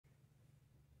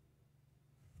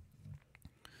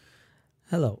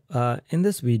Hello, in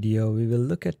this video we will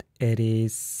look at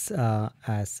arrays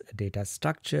as a data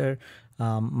structure.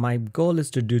 My goal is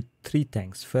to do three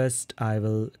things. First, I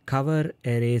will cover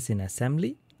arrays in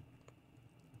assembly.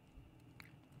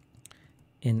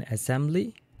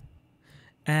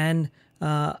 And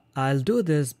I'll do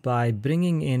this by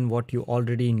bringing in what you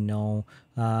already know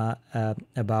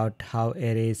about how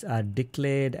arrays are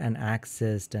declared and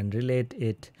accessed, and relate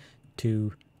it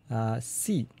to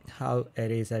C, how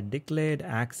arrays are declared,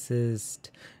 accessed,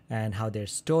 and how they're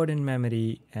stored in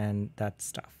memory, and that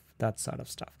sort of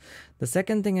stuff. The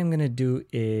second thing I'm going to do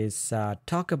is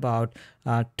talk about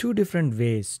two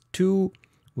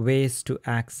ways to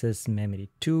access memory,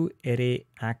 two array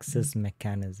access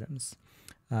mechanisms.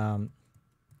 One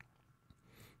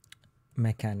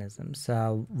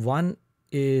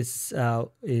is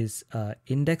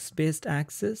index-based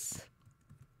access,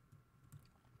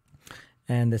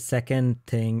 and the second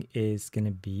thing is going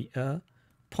to be a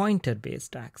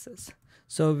pointer-based access.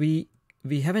 So we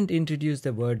haven't introduced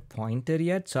the word pointer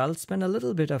yet, so I'll spend a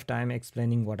little bit of time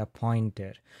explaining what a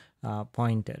pointer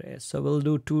is. So we'll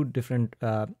do two different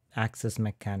access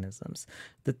mechanisms.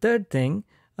 The third thing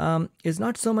is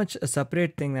not so much a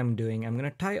separate thing I'm doing. I'm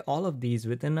going to tie all of these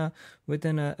within an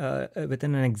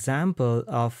example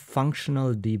of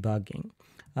functional debugging.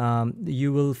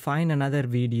 You will find another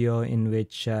video in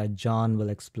which John will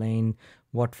explain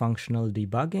what functional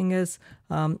debugging is.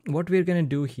 What we're going to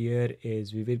do here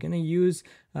is we're going to use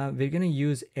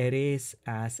arrays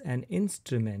as an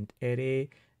instrument, array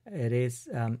as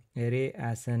a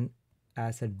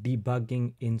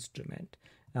debugging instrument.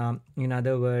 In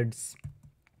other words,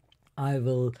 I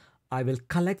will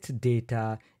collect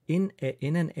data in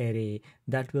an array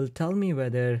that will tell me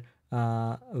whether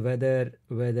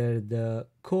the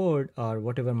code or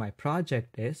whatever my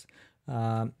project is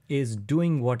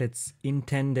doing what it's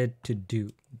intended to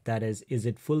do. That is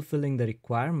it fulfilling the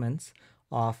requirements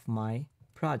of my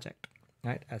project,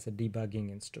 right? As a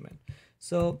debugging instrument.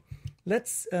 So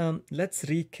let's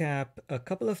recap a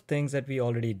couple of things that we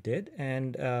already did,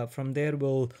 and from there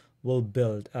we'll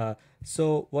build.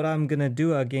 So what I'm gonna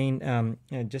do again,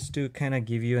 just to kind of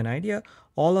give you an idea,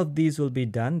 all of these will be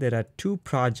done. There are two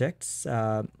projects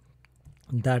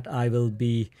that I will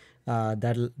be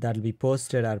that'll be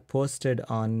posted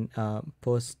on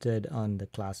the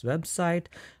class website.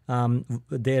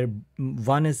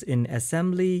 One is in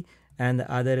assembly and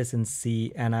the other is in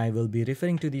C, and I will be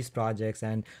referring to these projects,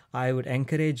 and I would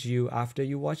encourage you, after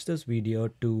you watch this video,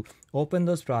 to open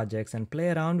those projects and play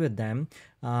around with them.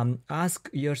 Ask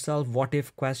yourself what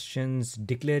if questions,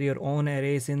 declare your own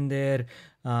arrays in there,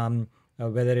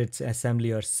 whether it's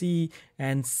assembly or C,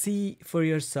 and see for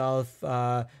yourself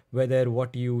whether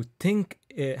what you think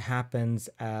happens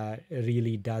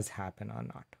really does happen or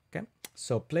not. Okay,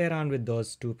 so play around with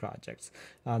those two projects.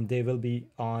 They will be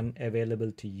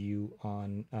available to you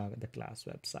on the class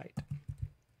website.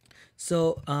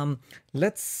 So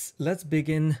let's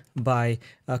begin by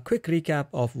a quick recap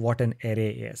of what an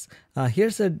array is.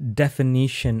 Here's a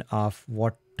definition of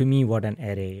what an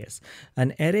array is.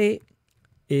 An array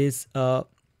is a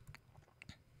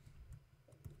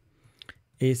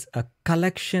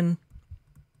collection.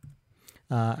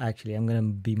 Actually, I'm going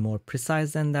to be more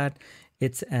precise than that.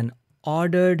 It's an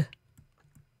ordered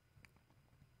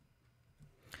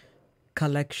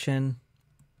collection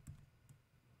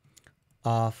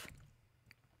of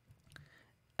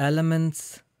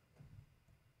elements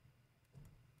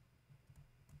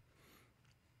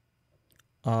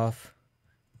of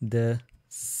the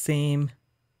same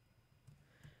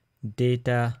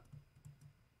data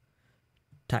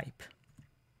type.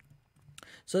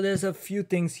 So there's a few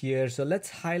things here. So let's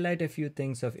highlight a few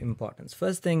things of importance.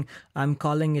 First thing, I'm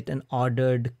calling it an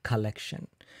ordered collection.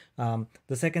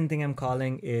 The second thing I'm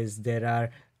calling is there are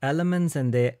elements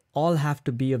and they all have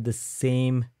to be of the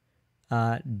same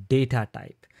data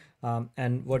type.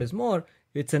 And what is more,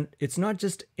 it's not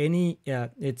just any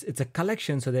it's a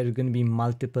collection, so there are going to be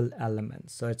multiple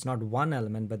elements. So it's not one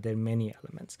element, but there are many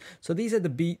elements. So these are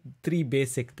the three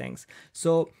basic things.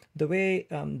 So the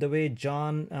way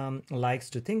John likes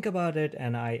to think about it,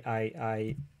 and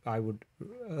I would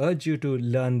urge you to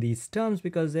learn these terms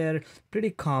because they're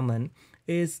pretty common,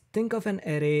 is think of an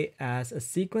array as a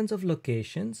sequence of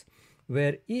locations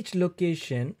where each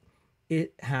location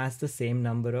it has the same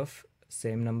number of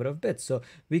bits. So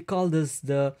we call this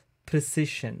the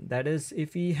precision. That is,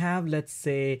 if we have, let's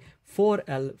say, 5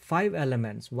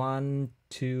 elements, 1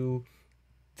 2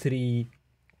 3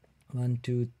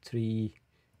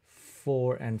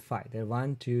 4, and 5. They're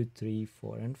 1, 2, 3,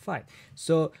 4, and 5.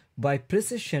 So by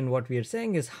precision, what we are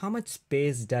saying is how much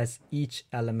space does each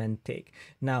element take.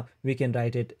 Now we can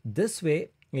write it this way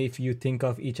if you think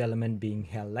of each element being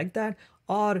held like that,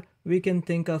 or we can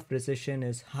think of precision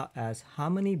as how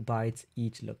many bytes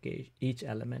each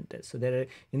element is. So there are,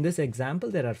 in this example,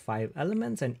 there are 5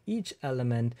 elements, and each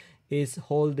element is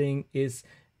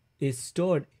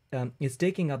stored is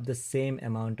taking up the same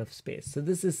amount of space. So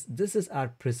this is our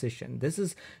precision. This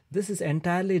is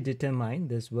entirely determined.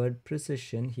 This word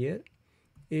precision here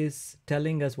is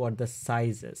telling us what the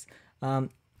size is.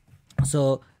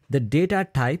 So the data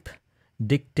type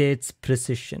dictates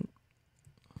precision.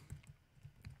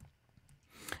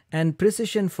 And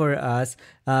precision for us,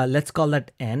 let's call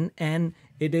that n. And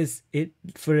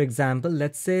for example,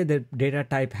 let's say the data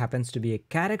type happens to be a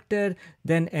character,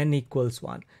 then n equals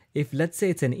 1. If let's say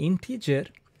it's an integer,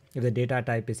 if the data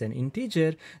type is an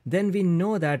integer, then we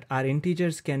know that our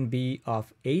integers can be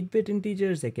of 8-bit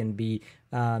integers, they can be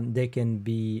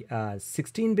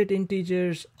 16-bit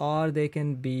integers, or they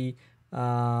can be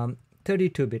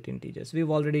 32-bit integers.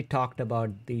 We've already talked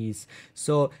about these.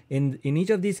 So in each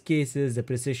of these cases, the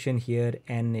precision here,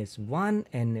 n is 1,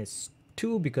 n is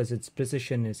 2, because its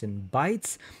precision is in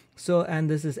bytes. So, and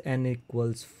this is n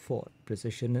equals 4,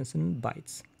 precision is in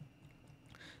bytes.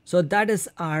 So that is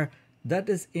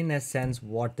in a sense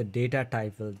what the data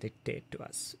type will dictate to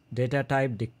us. Data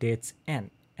type dictates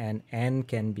n, and n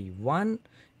can be 1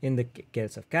 in the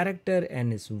case of character,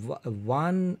 n is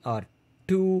 1 or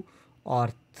 2 or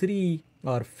 3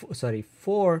 or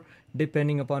 4,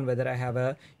 depending upon whether I have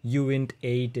a uint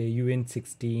 8, a uint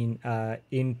 16,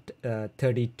 int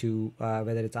 32,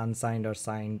 whether it's unsigned or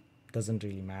signed, doesn't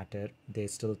really matter. They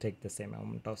still take the same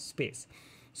amount of space.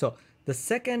 So the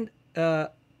second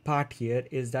part here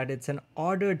is that it's an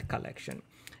ordered collection.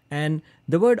 And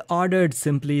the word ordered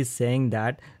simply is saying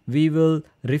that we will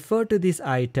refer to these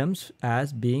items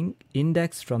as being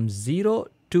indexed from 0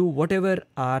 to whatever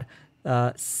our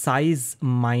size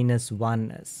minus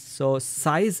 1 is. So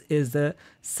size is the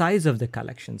size of the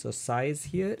collection. So size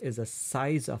here is a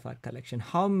size of our collection.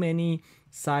 How many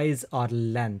size or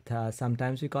length?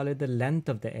 Sometimes we call it the length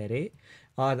of the array,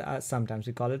 or sometimes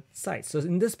we call it size. So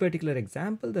in this particular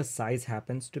example, the size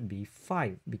happens to be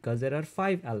 5 because there are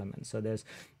 5 elements. So there's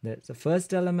the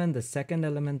first element, the second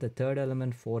element, the third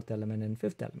element, fourth element, and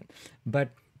fifth element. But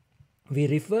we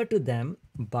refer to them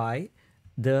by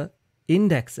the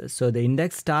indexes. So the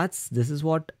index starts, this is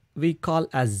what we call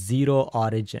as 0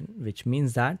 origin, which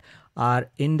means that our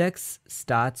index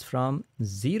starts from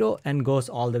 0 and goes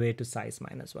all the way to size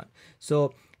minus 1.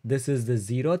 So this is the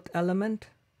 0th element.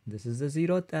 This is the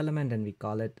 0th element, and we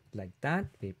call it like that.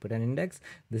 We put an index.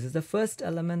 This is the first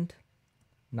element,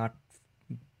 not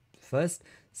first,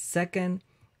 second,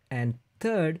 and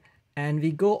third, and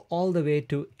we go all the way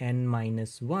to n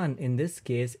minus 1. In this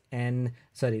case,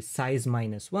 size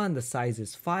minus 1. The size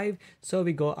is 5, so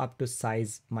we go up to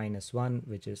size minus 1,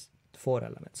 which is 4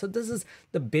 elements. So this is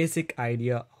the basic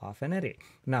idea of an array.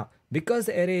 Now, because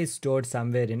the array is stored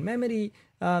somewhere in memory,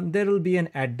 there will be an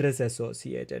address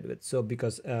associated with. So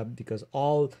because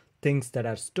all things that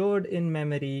are stored in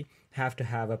memory have to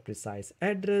have a precise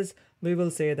address, we will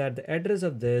say that the address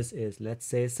of this is, let's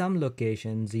say, some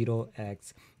location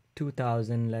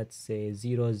 0x2000, let's say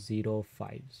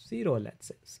 0050, let's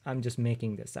say. I'm just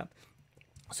making this up.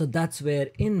 So that's where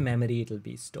in memory it will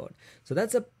be stored. So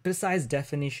that's a precise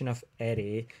definition of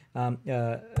array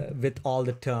with all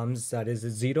the terms. That is a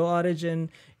 0 origin,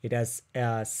 it has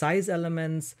size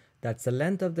elements, that's the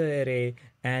length of the array,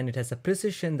 and it has a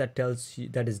precision that tells you,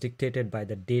 that is dictated by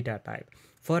the data type.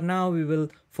 For now, we will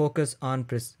focus on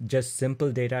just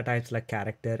simple data types like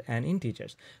character and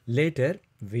integers. Later,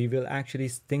 we will actually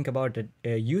think about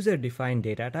a user-defined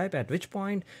data type, at which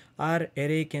point our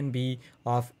array can be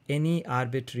of any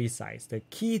arbitrary size. The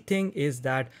key thing is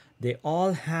that they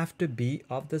all have to be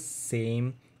of the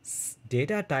same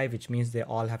data type, which means they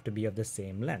all have to be of the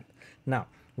same length. Now,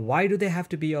 why do they have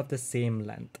to be of the same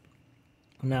length?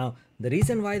 Now, the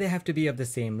reason why they have to be of the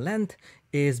same length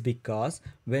is because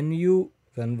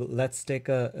let's take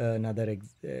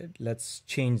let's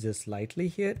change this slightly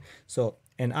here. So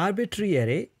an arbitrary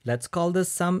array, let's call this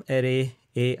some array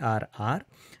ARR,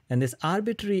 and this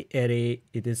arbitrary array,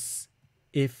 it is,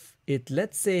 if it,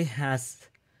 let's say, has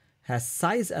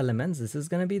size elements, this is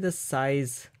going to be the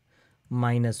size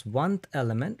minus 1th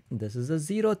element, this is the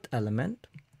 0th element,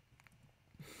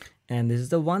 and this is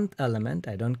the 1th element.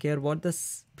 I don't care what the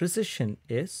precision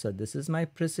is. So this is my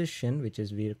precision, which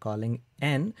is we're calling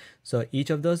n. So each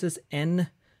of those is n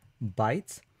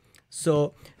bytes.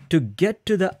 So to get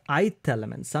to the ith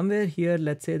element, somewhere here,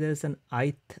 let's say there's an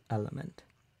ith element.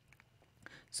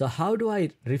 So how do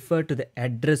I refer to the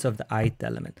address of the ith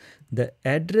element? The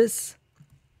address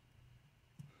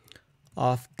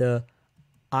of the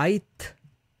ith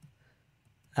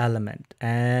element,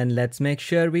 and let's make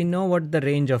sure we know what the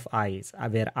range of I is,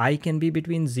 where I can be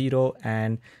between 0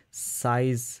 and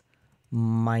size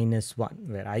 -1,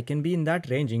 where I can be in that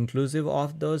range inclusive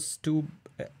of those two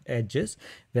edges,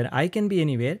 where I can be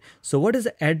anywhere. So what is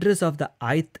the address of the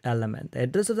ith element? The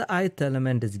address of the ith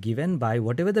element is given by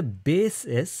whatever the base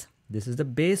is. This is the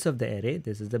base of the array.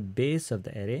 This is the base of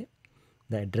the array.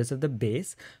 The address of the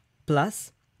base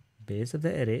plus base of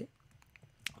the array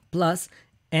plus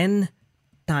n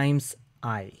times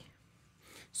I.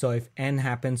 So if n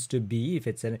happens to be, if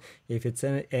n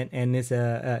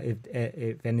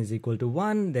is equal to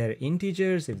 1, they're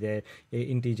integers. If they're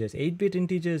integers, 8-bit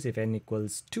integers. If n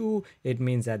equals 2, it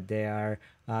means that they are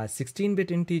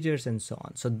 16-bit integers, and so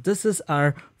on. So this is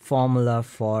our formula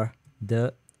for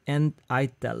the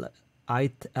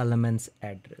ith element's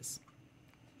address,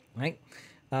 right?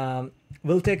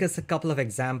 We'll take us a couple of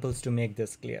examples to make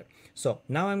this clear. So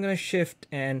now I'm going to shift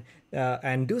and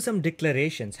do some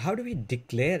declarations. How do we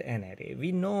declare an array?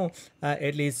 We know,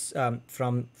 at least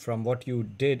from what you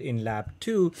did in lab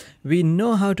 2, we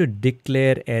know how to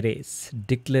declare arrays.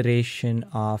 Declaration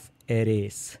of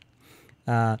arrays.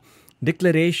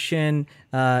 Declaration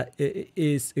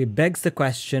it begs the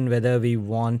question whether we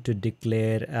want to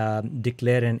declare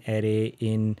an array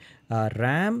in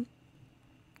RAM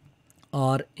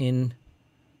or in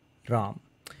ROM.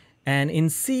 And in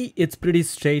C, it's pretty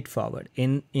straightforward.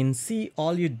 In C,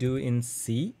 all you do in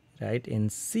C, right? In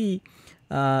C,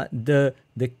 the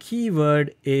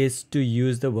keyword is to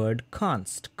use the word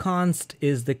const. Const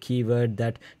is the keyword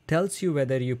that tells you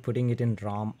whether you're putting it in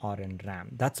ROM or in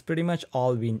RAM. That's pretty much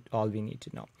all we need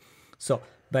to know. So,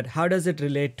 but how does it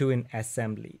relate to in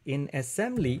assembly?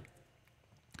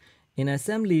 In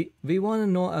assembly, we want to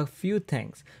know a few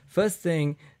things. First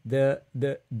thing, the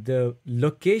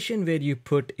location where you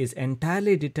put is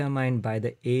entirely determined by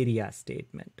the area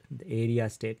statement. The area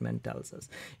statement tells us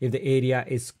if the area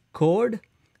is code,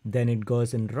 then it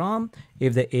goes in ROM.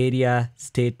 If the area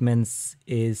statements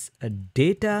is a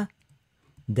data,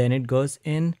 then it goes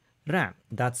in RAM.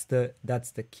 That's the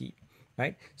key,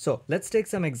 right? So let's take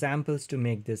some examples to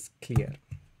make this clear.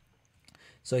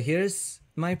 So here's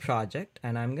my project,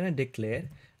 and I'm going to declare.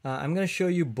 I'm going to show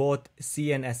you both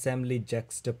C and assembly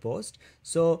juxtaposed.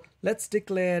 So let's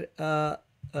declare.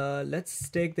 Let's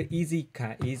take the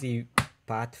easy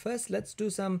path first. Let's do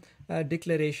some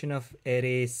declaration of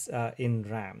arrays in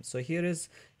RAM. So here is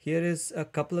a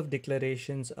couple of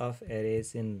declarations of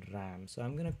arrays in RAM. So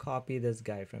I'm going to copy this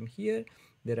guy from here.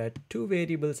 There are two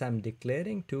variables I'm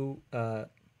declaring, two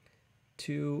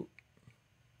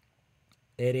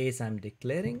arrays I'm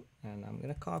declaring, and I'm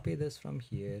going to copy this from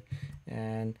here,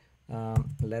 and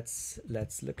let's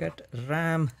look at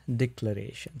RAM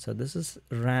declaration. So this is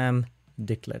RAM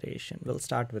declaration. We'll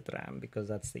start with RAM because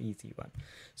that's the easy one.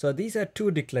 So these are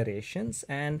two declarations,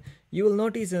 and you will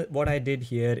notice what I did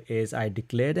here is I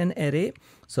declared an array.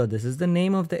 So this is the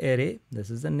name of the array. This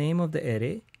is the name of the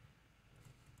array.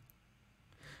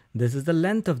 This is the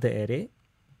length of the array,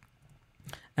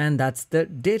 and that's the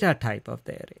data type of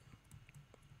the array.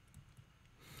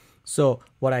 So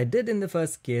what I did in the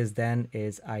first case then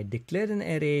is I declared an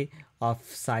array of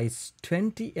size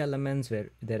 20 elements, where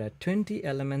there are 20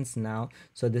 elements now.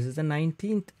 So this is the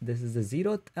 19th, this is the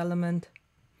 0th element,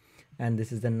 and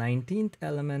this is the 19th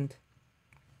element,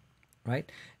 right?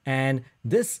 And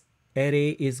this array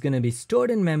is going to be stored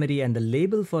in memory, and the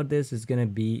label for this is going to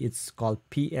be, it's called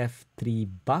pf3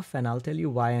 buff, and I'll tell you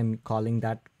why I'm calling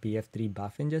that pf3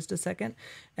 buff in just a second.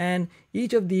 And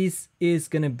each of these is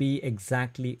going to be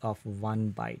exactly of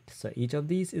 1 byte. So each of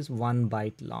these is 1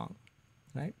 byte long,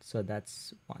 right? So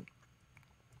that's one.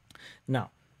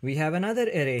 Now we have another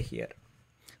array here.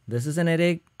 This is an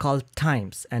array called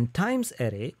times, and times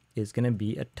array is going to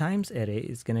be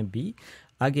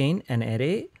again an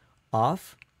array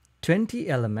of 20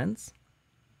 elements,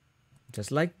 just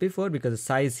like before, because the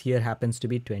size here happens to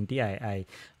be 20. I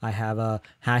have a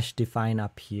hash define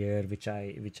up here, which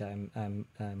I'm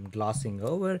glossing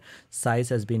over. Size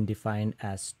has been defined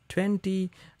as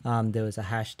 20. There was a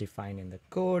hash define in the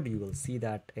code. You will see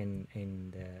that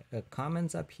in the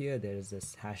comments up here. There is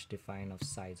this hash define of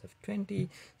size of 20.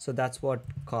 So that's what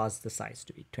caused the size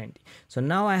to be 20. So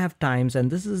now I have times,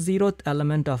 and this is the 0th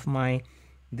element of my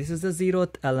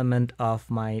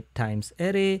times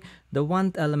array, the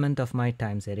 1th element of my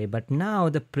times array. But now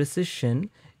the precision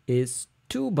is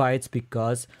 2 bytes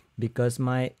because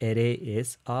my array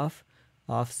is of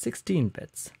 16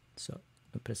 bits. So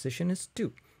the precision is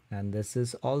 2, and this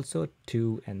is also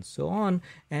 2, and so on.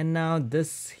 And now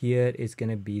this here is going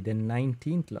to be the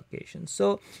 19th location.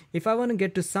 So if I want to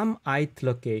get to some ith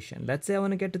location, let's say I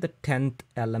want to get to the 10th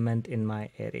element in my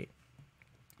array,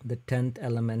 the 10th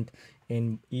element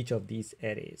in each of these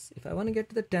arrays. If I want to get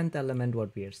to the 10th element,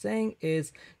 what we are saying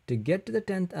is, to get to the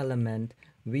 10th element,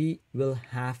 we will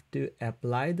have to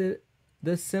apply the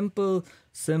simple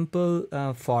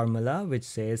formula, which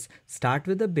says start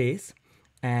with the base,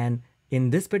 and in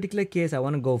this particular case I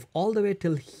want to go all the way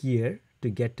till here to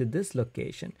get to this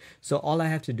location. So all I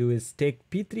have to do is take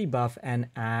p3 buff and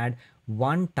add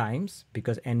 1 times,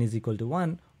 because n is equal to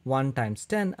 1 times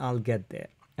 10, I'll get there,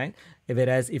 right?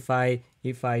 Whereas if I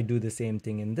do the same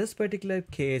thing in this particular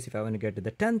case, if I want to get to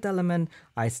the 10th element,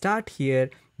 I start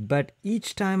here, but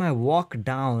each time I walk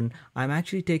down, I'm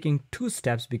actually taking 2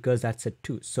 steps, because that's a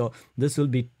 2. So this will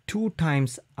be 2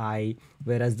 times I,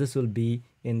 whereas this will be,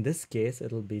 in this case,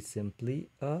 it'll be simply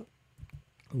a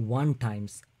 1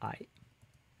 times I,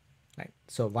 right?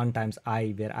 So 1 times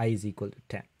I, where I is equal to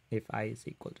 10, if I is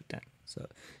equal to 10. So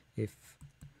if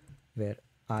where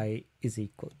I is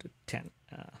equal to 10,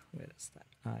 where is that?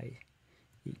 I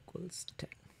equals 10.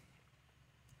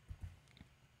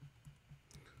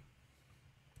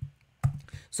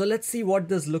 So let's see what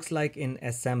this looks like in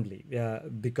assembly,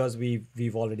 because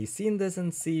we've already seen this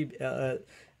in C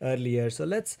earlier. So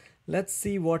let's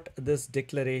see what these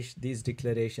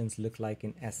declarations look like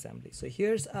in assembly. So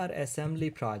here's our assembly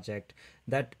project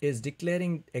that is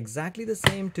declaring exactly the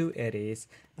same 2 arrays,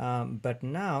 but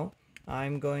now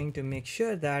I'm going to make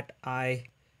sure that I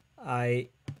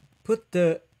put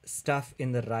the stuff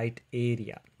in the right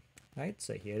area, right?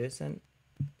 So here is an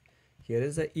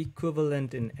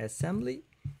equivalent in assembly.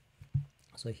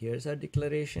 So here's our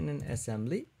declaration in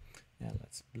assembly. Now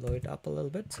let's blow it up a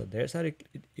little bit. So there's our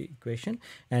equation.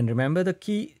 And remember, the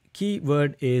key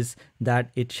word is that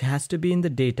it has to be in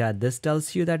the data. This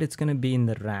tells you that it's going to be in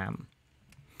the RAM.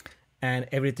 And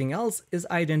everything else is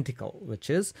identical, which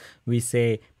is, we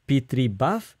say p3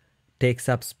 buff takes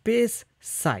up space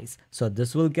size. So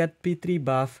this will get p3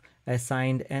 buff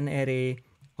assigned an array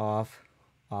of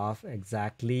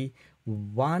exactly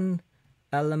 1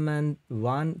 element,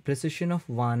 1 precision of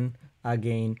 1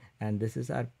 again, and this is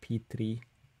our p3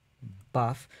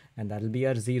 buff, and that'll be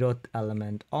our 0th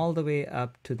element all the way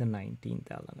up to the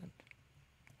 19th element.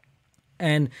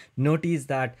 And notice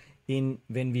that when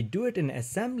we do it in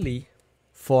assembly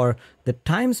for the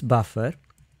times buffer,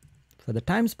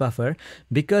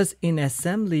 because in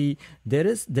assembly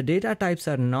the data types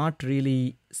are not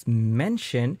really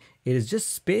mentioned, it is just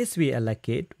space we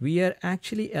allocate. We are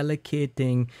actually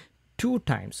allocating 2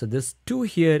 times. So this 2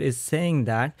 here is saying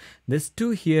that this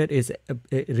 2 here is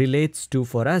relates to,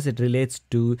 for us, it relates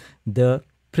to the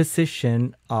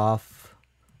precision of,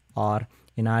 or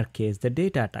in our case, the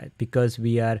data type, because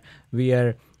we are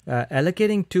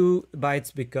allocating 2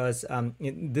 bytes because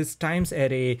this times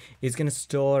array is going to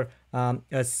store a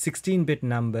 16-bit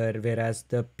number, whereas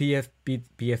the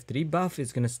PF3 buff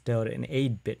is going to store an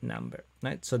 8-bit number,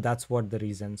 right? So that's what the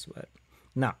reasons were.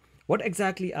 Now, what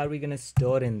exactly are we going to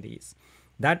store in these?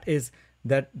 That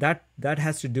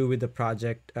has to do with the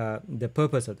project, the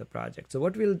purpose of the project. So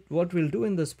what we'll do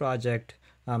in this project,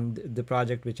 the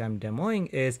project which I'm demoing,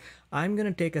 is I'm going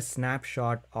to take a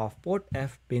snapshot of port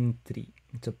F pin 3.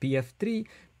 So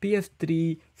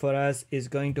PF3 for us is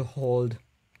going to hold,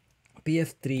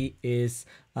 PF3 is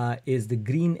the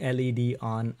green LED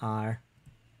on our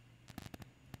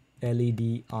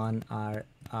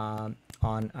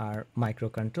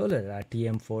microcontroller, our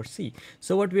TM4C.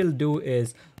 So what we'll do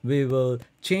is we will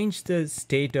change the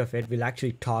state of it. We'll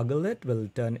actually toggle it.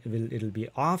 It'll be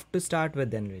off to start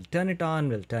with, then we'll turn it on,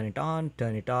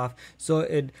 turn it off. So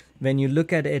when you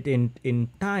look at it in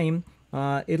time,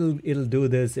 it'll do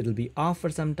this. It'll be off for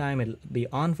some time, it'll be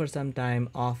on for some time,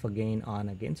 off again, on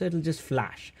again. So it'll just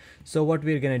flash. So what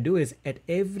we're going to do is, at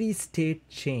every state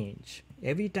change,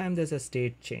 every time there's a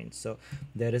state change, so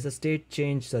there is a state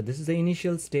change, so this is the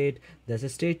initial state, there's a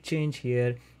state change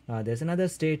here, there's another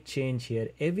state change here.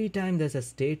 Every time there's a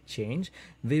state change,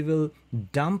 we will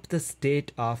dump the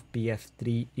state of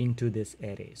PF3 into this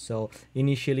array. So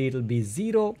initially it'll be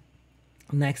 0,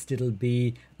 next it'll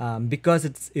be because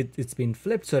it's been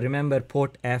flipped. So remember,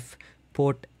 port F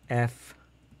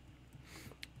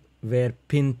where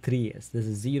pin 3 is. This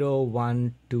is 0,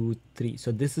 1, 2, 3.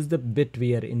 So this is the bit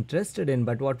we are interested in,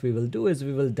 but what we will do is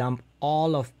we will dump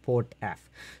all of port F.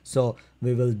 So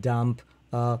we will dump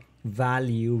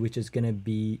value, which is going to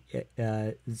be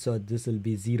so this will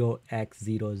be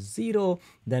 0x00,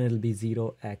 then it'll be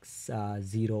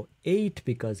 0x08,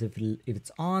 because if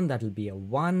it's on, that'll be a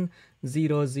 1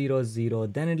 0 0 0,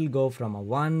 then it'll go from a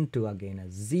 1 to again a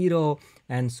 0,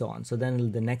 and so on. So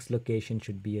then the next location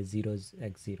should be a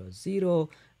 0x00,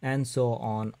 and so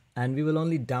on, and we will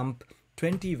only dump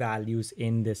 20 values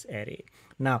in this array.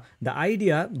 Now, the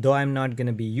idea, though I'm not going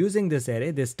to be using this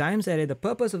array, this times array, the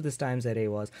purpose of this times array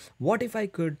was, what if I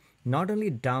could not only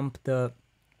dump the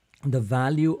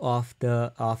value of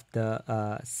the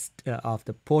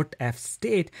port F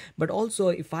state, but also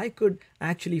if I could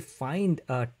actually find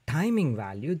a timing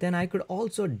value, then I could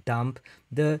also dump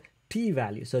the t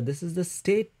value. So this is the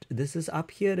state, this is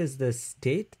up here is the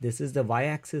state, this is the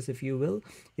y-axis, if you will,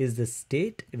 is the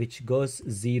state, which goes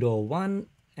 0 1,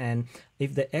 and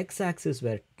if the x-axis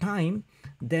were time,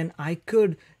 then I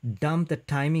could dump the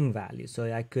timing value.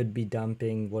 So I could be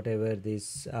dumping whatever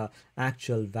these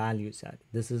actual values are.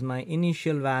 This is my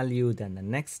initial value, then the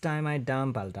next time I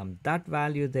dump, I'll dump that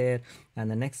value there, and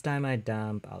the next time I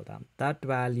dump, I'll dump that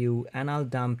value, and I'll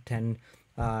dump 20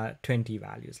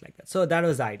 values like that. So that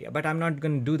was the idea, but I'm not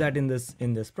going to do that in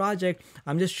this project.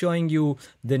 I'm just showing you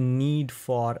the need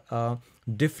for a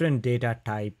different data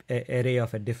type, array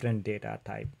of a different data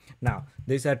type. Now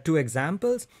these are two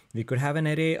examples. We could have an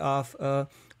array of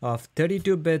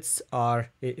 32 bits or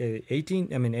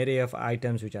 18, I mean array of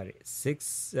items which are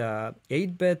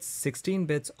 8 bits, 16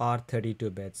 bits, or 32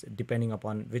 bits, depending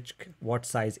upon what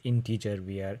size integer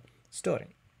we are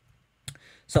storing.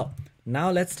 So now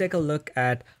let's take a look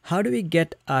at how do we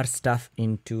get our stuff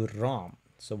into ROM.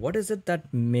 So what is it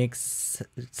that makes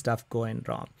stuff go in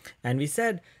ROM? And we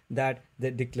said that the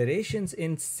declarations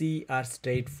in C are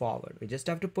straightforward. We just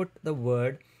have to put the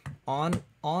word on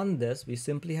this. We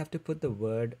simply have to put the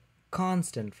word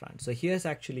const in front. So here's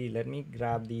actually, let me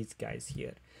grab these guys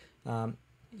here.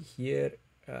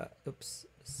 Oops,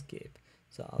 escape.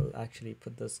 So I'll actually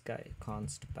put this guy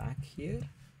const back here.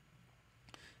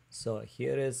 So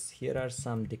here are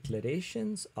some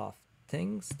declarations of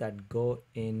things that go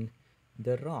in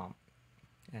the ROM,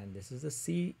 and this is the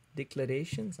C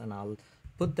declarations, and I'll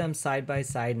put them side by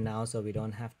side now so we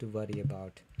don't have to worry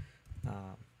about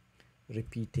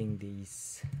repeating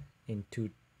these in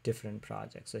two different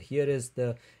projects. So here is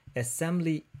the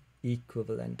assembly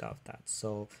equivalent of that.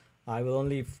 So I will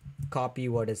only copy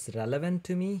what is relevant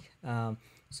to me.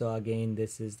 So again,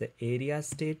 this is the area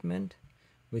statement,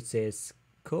 which says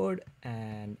code,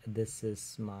 and this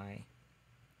is my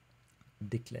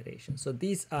declaration. So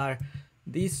these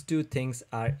two things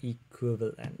are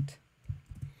equivalent.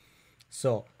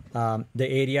 So the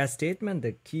area statement,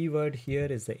 the keyword here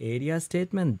is the area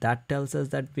statement that tells us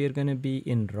that we're going to be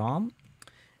in ROM,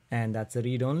 and that's a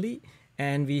read only.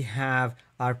 And we have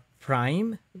our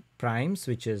primes,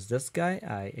 which is this guy.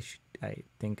 I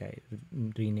think I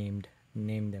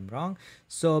named them wrong.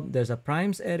 So there's a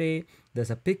primes array,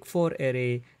 there's a pick4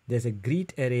 array, there's a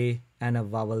greet array, and a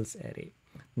vowels array.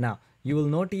 Now you will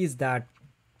notice that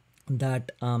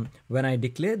when I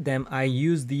declare them, I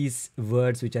use these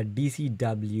words which are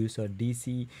DCW. So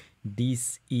DCW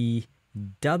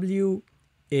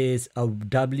is a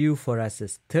W for us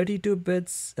is 32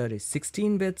 bits,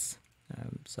 16 bits.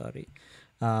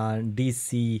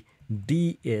 DCD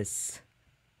is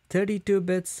 32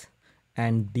 bits,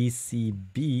 and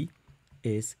DCB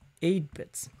is 8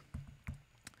 bits.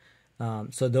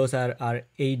 So those are our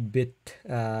 8-bit,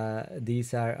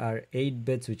 these are our 8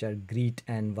 bits, which are greet,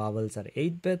 and vowels are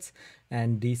 8 bits,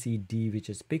 and DCD, which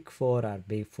is pick4, are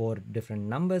 4 different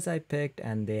numbers I picked,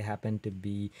 and they happen to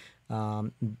be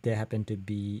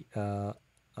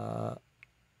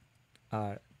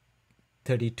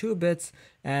 32 bits,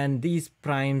 and these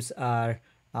primes are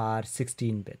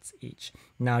 16 bits each.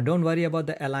 Now don't worry about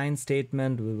the align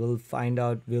statement. We will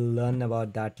we'll learn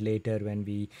about that later when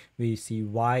we see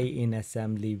why in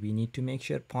assembly we need to make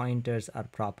sure pointers are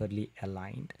properly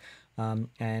aligned,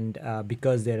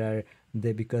 because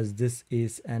this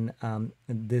is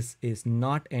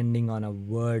not ending on a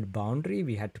word boundary,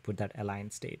 we had to put that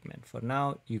align statement. For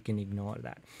now you can ignore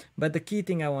that, but the key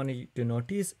thing I want you to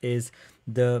notice is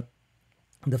the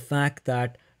fact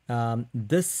that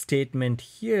this statement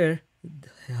here,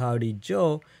 howdy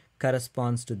Joe,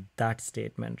 corresponds to that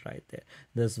statement right there.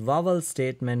 This vowel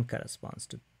statement corresponds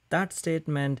to that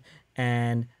statement,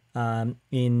 and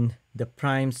in the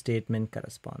prime statement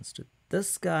corresponds to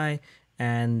this guy,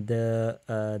 and the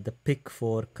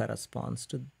pick4 corresponds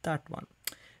to that one.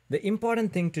 The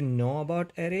important thing to know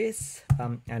about arrays,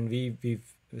 and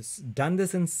we've done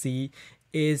this in C,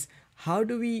 is how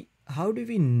do we how do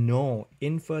we know,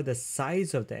 infer the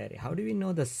size of the array? How do we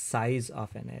know the size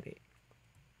of an array?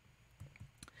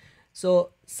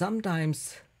 So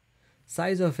sometimes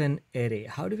size of an array,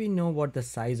 how do we know what the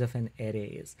size of an array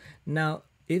is? Now,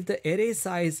 if the array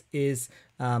size is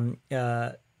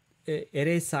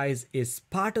array size is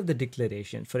part of the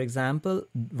declaration, for example,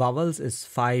 vowels is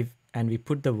 5 and we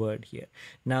put the word here.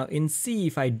 Now in C,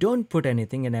 if I don't put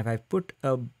anything and if I put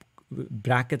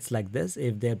brackets like this,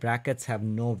 if their brackets have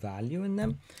no value in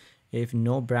them, if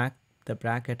the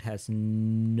bracket has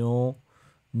no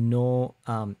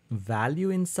value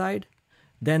inside,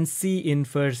 then C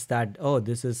infers that, oh,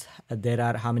 this is, there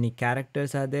are, how many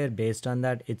characters are there? Based on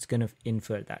that, it's going to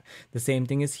infer that. The same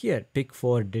thing is here. Pick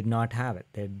 4 did not have it.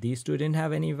 These two didn't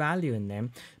have any value in them,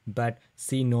 but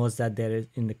C knows that there is,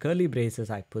 in the curly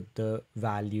braces, I put the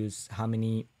values, how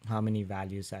many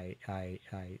values I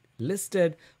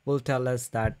listed will tell us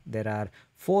that there are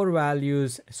 4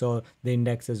 values. So the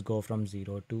indexes go from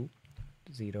 0 to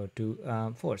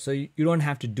 4. So you don't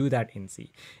have to do that in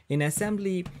C. In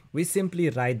assembly, we simply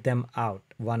write them out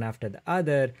one after the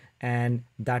other, and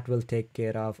that will take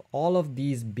care of all of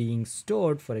these being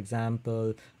stored. For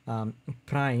example,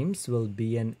 primes will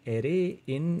be an array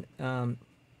in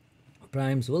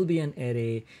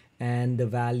and the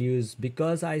values,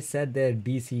 because I said they're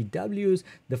BCWs,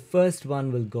 the first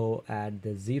one will go at the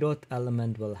 0th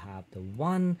element will have the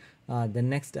 1, the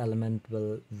next element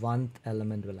will, 1th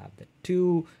element will have the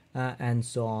 2, and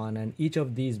so on. And each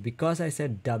of these, because I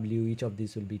said W, each of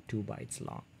these will be 2 bytes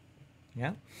long.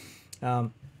 Yeah.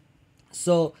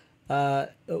 So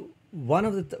one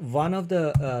of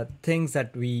the things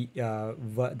that we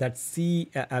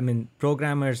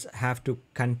programmers have to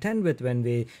contend with when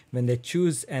they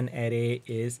choose an array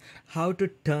is how to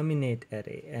terminate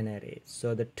an array.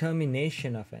 So the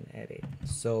termination of an array.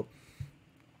 So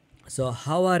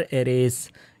how are array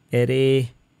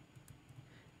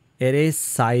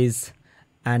size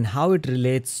and how it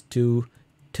relates to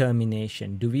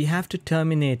termination? Do we have to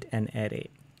terminate an array?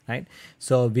 Right?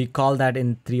 So we call that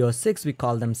in 306, we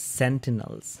call them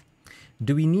sentinels.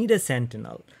 Do we need a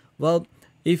sentinel? Well,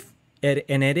 if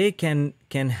an array can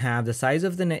have, the size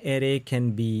of the array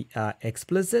can be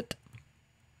explicit,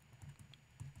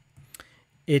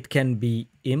 it can be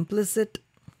implicit,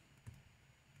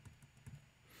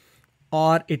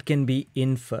 or it can be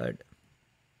inferred.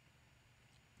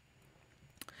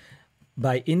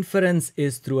 By inference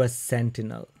is through a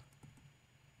sentinel.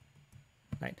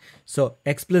 Right. So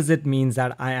explicit means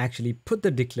that I actually put the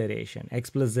declaration.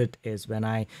 Explicit is when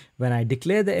I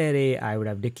declare the array, I would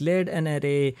have declared an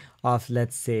array of,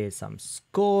 let's say, some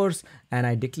scores, and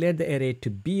I declared the array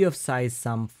to be of size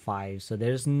some 5. So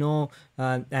there's no,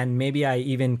 and maybe I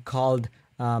even called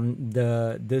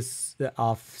this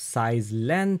of size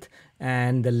length,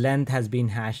 and the length has been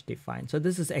hash defined. So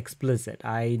this is explicit.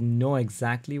 I know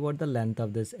exactly what the length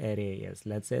of this array is.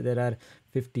 Let's say there are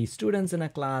 50 students in a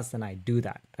class, and I do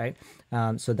that, right?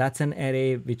 So that's an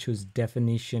array whose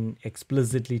definition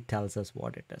explicitly tells us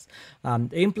what it is. The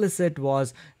implicit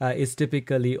is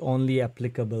typically only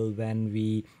applicable when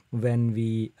we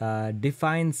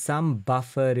define some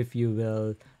buffer, if you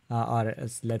will, or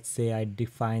let's say I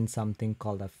define something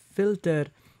called a filter,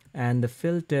 and the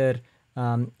filter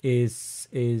has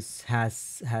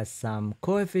some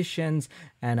coefficients,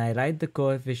 and I write the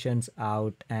coefficients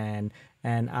out, and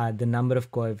the number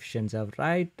of coefficients of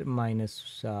right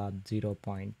minus 0.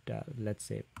 Let's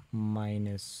say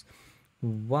minus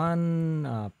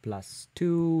 1 plus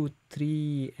 2,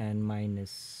 3, and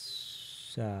minus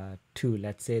 2.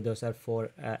 Let's say those are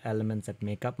 4 elements that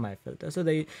make up my filter. So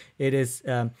it is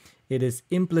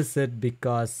implicit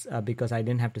because I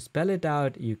didn't have to spell it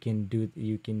out. You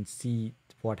can see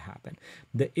what happened.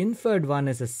 The inferred one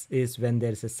is when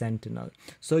there's a sentinel.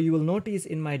 So you will notice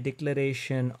in my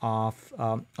declaration of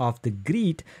the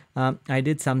greet, I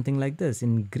did something like this.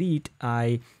 In greet,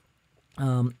 I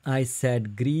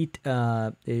said greet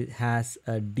it has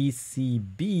a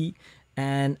DCB,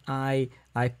 and I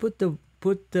put the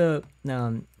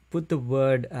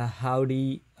word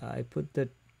howdy. I put the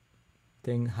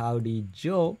thing howdy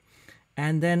Joe,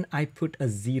 and then I put a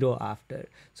 0 after.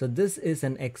 So this is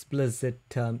an explicit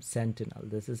term sentinel.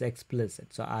 This is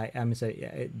explicit. So I'm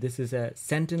sorry, this is a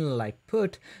sentinel I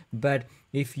put, but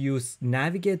if you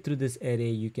navigate through this array,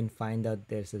 you can find out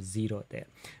there's a 0 there.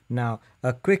 Now,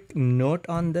 a quick note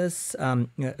on this,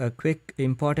 a quick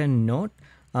important note,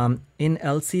 in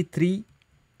LC3,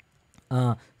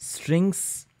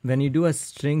 strings, when you do a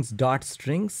dot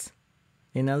strings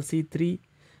in LC3,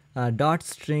 dot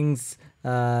strings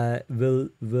will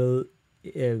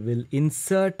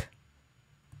insert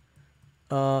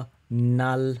a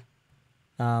null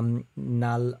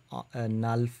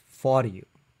null for you.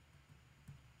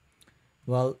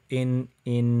 Well, in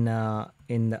the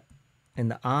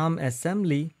ARM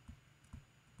assembly,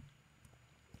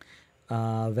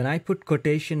 when I put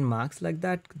quotation marks like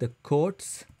that, the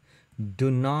quotes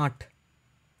do not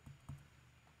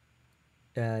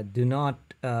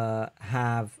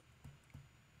have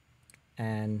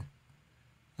a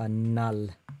null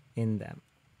in them.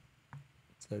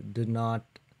 So do not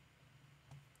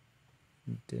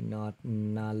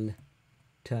null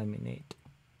terminate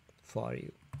for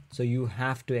you. So you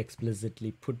have to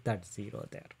explicitly put that 0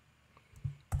 there.